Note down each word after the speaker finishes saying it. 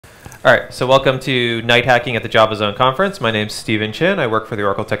All right, so welcome to Night Hacking at the JavaZone conference. My name's Stephen Chin. I work for the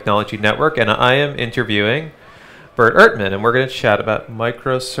Oracle Technology Network, and I am interviewing Bert Ertman, and we're going to chat about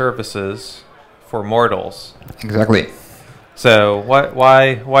microservices for mortals. Exactly. So,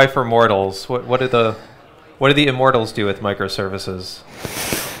 why for mortals? What do the immortals do with microservices?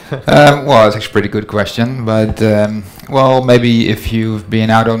 Well, it's actually a pretty good question, but well, maybe if you've been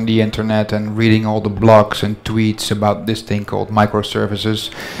out on the internet and reading all the blogs and tweets about this thing called microservices,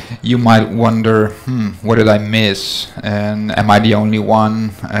 you might wonder, what did I miss? And am I the only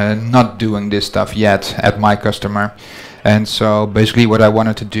one not doing this stuff yet at my customer? And so basically what I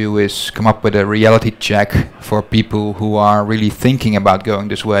wanted to do is come up with a reality check for people who are really thinking about going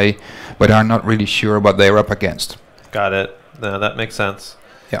this way, but are not really sure what they're up against. Got it. No, that makes sense.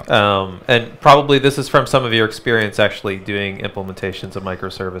 Yeah. And probably this is from some of your experience actually doing implementations of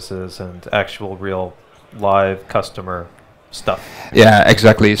microservices and actual real live customer stuff. Yeah,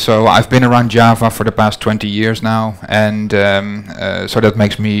 exactly. So I've been around Java for the past 20 years now, and so that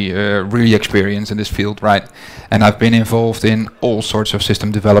makes me really experienced in this field, right? And I've been involved in all sorts of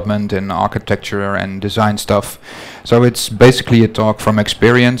system development and architecture and design stuff. So it's basically a talk from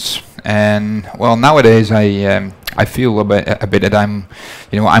experience. And well, nowadays I feel a bit that I'm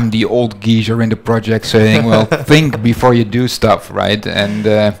the old geezer in the project saying, well, think before you do stuff, right?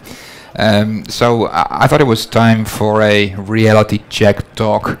 And so I thought it was time for a reality check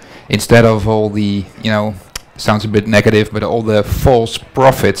talk instead of all the, sounds a bit negative, but all the false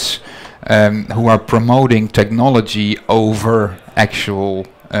prophets who are promoting technology over actual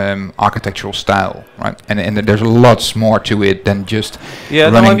architectural style, right? And there's lots more to it than just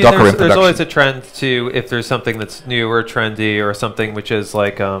running Docker in production. There's always a trend to, if there's something that's new or trendy or something which is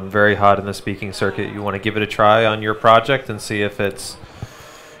like very hot in the speaking circuit, you want to give it a try on your project and see if it's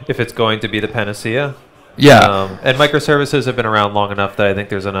going to be the panacea. Yeah. And microservices have been around long enough that I think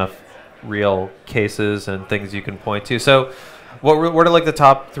there's enough real cases and things you can point to. So what are like the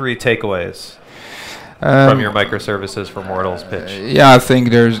top 3 takeaways from your microservices for mortals pitch? Yeah, I think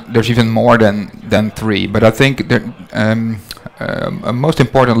there's even more than 3, but I think that most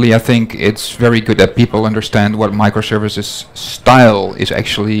importantly, I think it's very good that people understand what microservices style is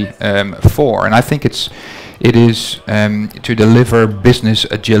actually for, and I think it is to deliver business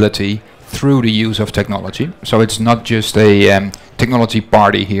agility through the use of technology. So it's not just a technology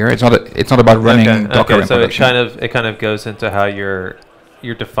party here. It's not about running Docker in production. So it kind of goes into how you're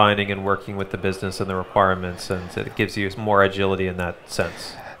defining and working with the business and the requirements, and it gives you more agility in that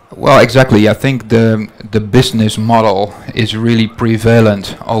sense. Well, exactly. I think the business model is really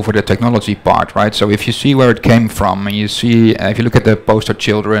prevalent over the technology part, right? So if you see where it came from, and you see, if you look at the poster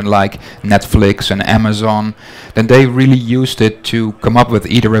children like Netflix and Amazon, then they really used it to come up with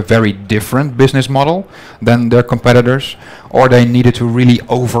either a very different business model than their competitors, or they needed to really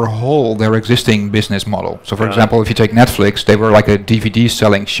overhaul their existing business model. So for example, if you take Netflix, they were like a DVD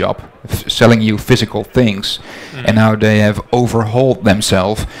selling shop, selling you physical things, and now they have overhauled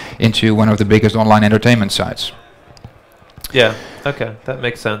themselves into one of the biggest online entertainment sites. Yeah. Okay, that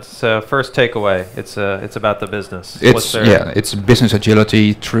makes sense. So first takeaway, it's about the business. It's business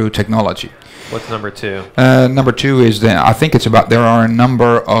agility through technology. What's number 2? Number 2 is I think it's about there are a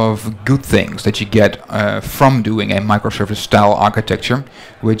number of good things that you get from doing a microservice style architecture,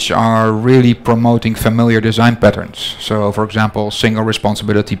 which are really promoting familiar design patterns. So for example, single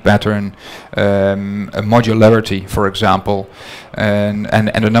responsibility pattern, a modularity, for example, and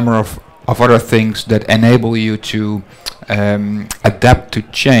a number of other things that enable you to adapt to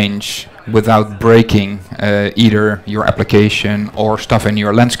change without breaking either your application or stuff in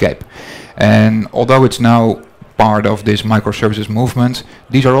your landscape. And although it's now part of this microservices movement,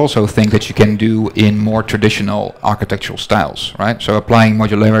 these are also things that you can do in more traditional architectural styles, right? So applying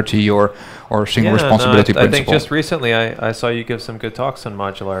modularity or single responsibility principle. I think just recently I saw you give some good talks on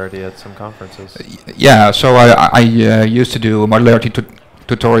modularity at some conferences. Yeah, so I used to do modularity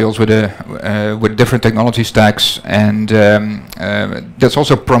tutorials with different technology stacks, and that's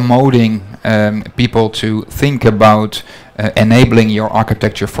also promoting people to think about enabling your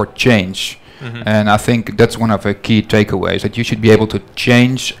architecture for change. And I think that's one of the key takeaways, that you should be able to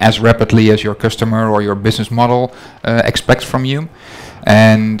change as rapidly as your customer or your business model expects from you.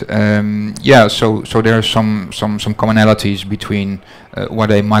 And so there are some commonalities between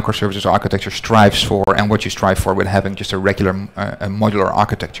what a microservices architecture strives for and what you strive for with having just a regular modular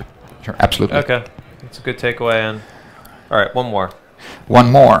architecture. Sure, absolutely. Okay, that's a good takeaway. And all right, one more.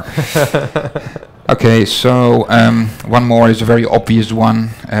 One more. Okay, so one more is a very obvious one,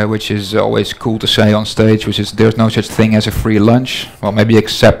 which is always cool to say on stage, which is there's no such thing as a free lunch. Well, maybe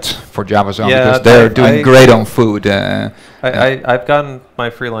except for JavaZone, because they're doing great on food. I've gotten my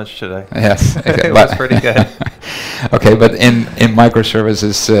free lunch today. Yes, It was pretty good. Okay, but in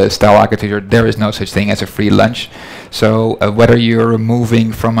microservices style architecture, there is no such thing as a free lunch. So whether you're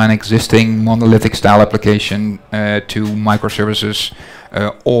moving from an existing monolithic style application to microservices,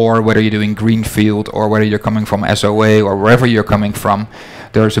 or whether you're doing greenfield, or whether you're coming from SOA, or wherever you're coming from,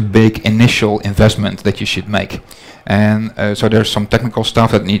 there's a big initial investment that you should make. And so there's some technical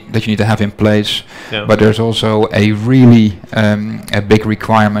stuff that you need to have in place, but there's also a really a big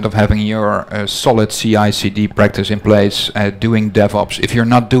requirement of having your solid CI/CD practice in place, doing DevOps. If you're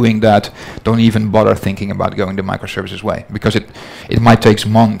not doing that, don't even bother thinking about going the microservices way, because it might take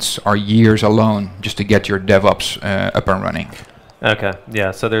months or years alone just to get your DevOps up and running. Okay,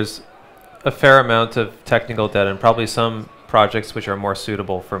 yeah, so there's a fair amount of technical debt and probably some projects which are more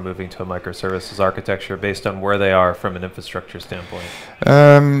suitable for moving to a microservices architecture based on where they are from an infrastructure standpoint.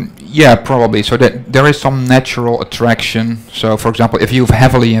 Yeah, probably. So that there is some natural attraction. So for example, if you've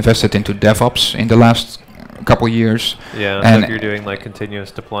heavily invested into DevOps in the last couple years, and so if you're doing like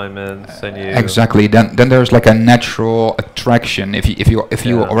continuous deployments and you exactly, then there's like a natural attraction. If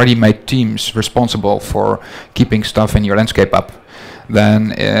you already made teams responsible for keeping stuff in your landscape up,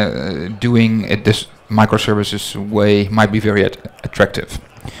 then doing it this microservices way might be very attractive.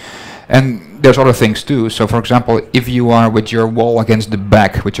 And there's other things too. So for example, if you are with your wall against the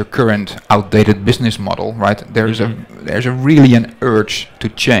back with your current outdated business model, right, there's a really an urge to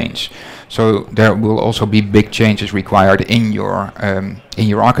change. So there will also be big changes required in your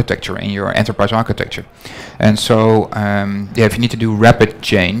architecture, in your enterprise architecture. And so yeah, if you need to do rapid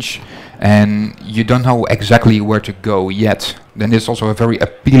change and you don't know exactly where to go yet, then it's also a very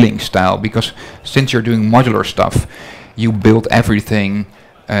appealing style, because since you're doing modular stuff, you build everything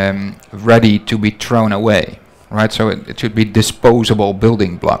ready to be thrown away, right? So it should be disposable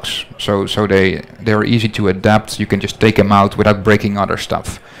building blocks. So they're easy to adapt. You can just take them out without breaking other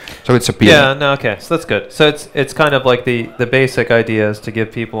stuff. So it's appealing. Yeah, no, okay, so that's good. So it's kind of like the basic idea is to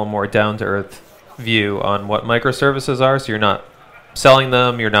give people a more down-to-earth view on what microservices are, so you're not selling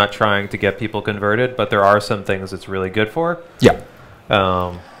them, you're not trying to get people converted, but there are some things it's really good for. Yeah.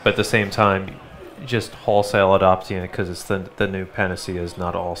 But at the same time, just wholesale adopting it because it's the new panacea is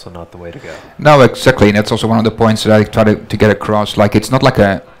also not the way to go. No, exactly, and that's also one of the points that I try to get across. Like, it's not like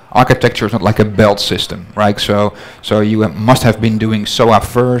architecture is not like a belt system, right? So you must have been doing SOA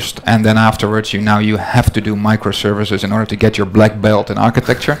first, and then afterwards you have to do microservices in order to get your black belt in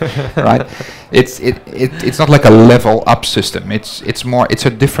architecture, right? It's not like a level up system. It's a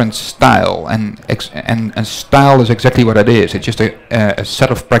different style, and style is exactly what it is. It's just a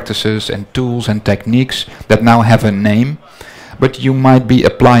set of practices and tools and techniques that now have a name. But you might be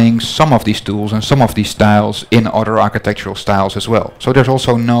applying some of these tools and some of these styles in other architectural styles as well. So there's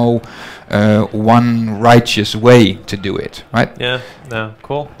also no one righteous way to do it, right? Yeah, no,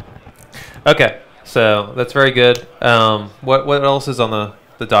 cool. Okay, so that's very good. What else is on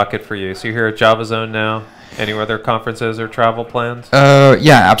the docket for you? So you're here at JavaZone now. Any other conferences or travel plans?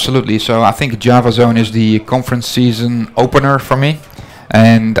 Yeah, absolutely. So I think JavaZone is the conference season opener for me.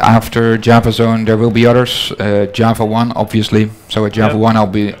 And after JavaZone, there will be others. Java 1, obviously. So at Java 1,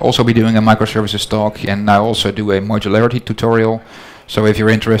 I'll also be doing a microservices talk, and I also do a modularity tutorial. So if you're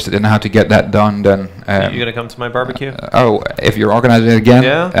interested in how to get that done, then you gonna come to my barbecue? If you're organizing it again,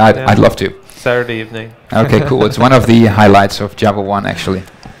 I'd love to. Saturday evening. Okay, cool. It's one of the highlights of Java 1, actually.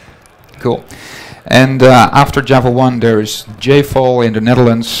 Cool. And after Java 1, there's JFall in the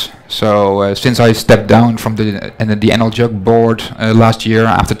Netherlands. So since I stepped down from the NLJUG board last year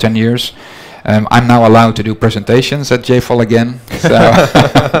after 10 years, I'm now allowed to do presentations at JFall again. So,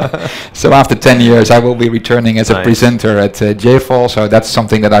 so after 10 years, I will be returning as a presenter at JFall. So that's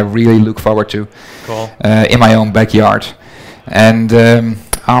something that I really look forward to. Cool. In my own backyard. And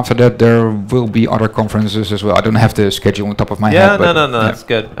after that, there will be other conferences as well. I don't have the schedule on top of my head. Yeah, no, that's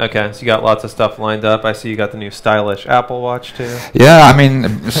good. Okay, so you got lots of stuff lined up. I see you got the new stylish Apple Watch too. Yeah, I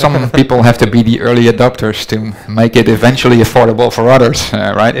mean, some people have to be the early adopters to make it eventually affordable for others,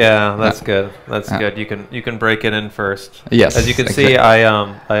 right? Yeah, that's good. That's good. You can break it in first. Yes. As you can see,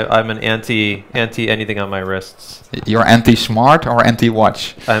 I'm an anti anything on my wrists. You're anti-smart or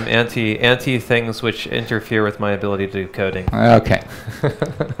anti-watch? I'm anti things which interfere with my ability to do coding. Okay.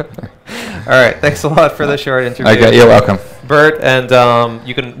 All right, thanks a lot for the short interview. Okay, you're welcome. Bert, and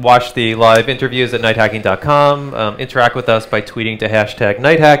you can watch the live interviews at nighthacking.com. Interact with us by tweeting to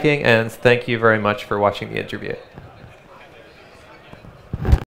 #nighthacking, and thank you very much for watching the interview.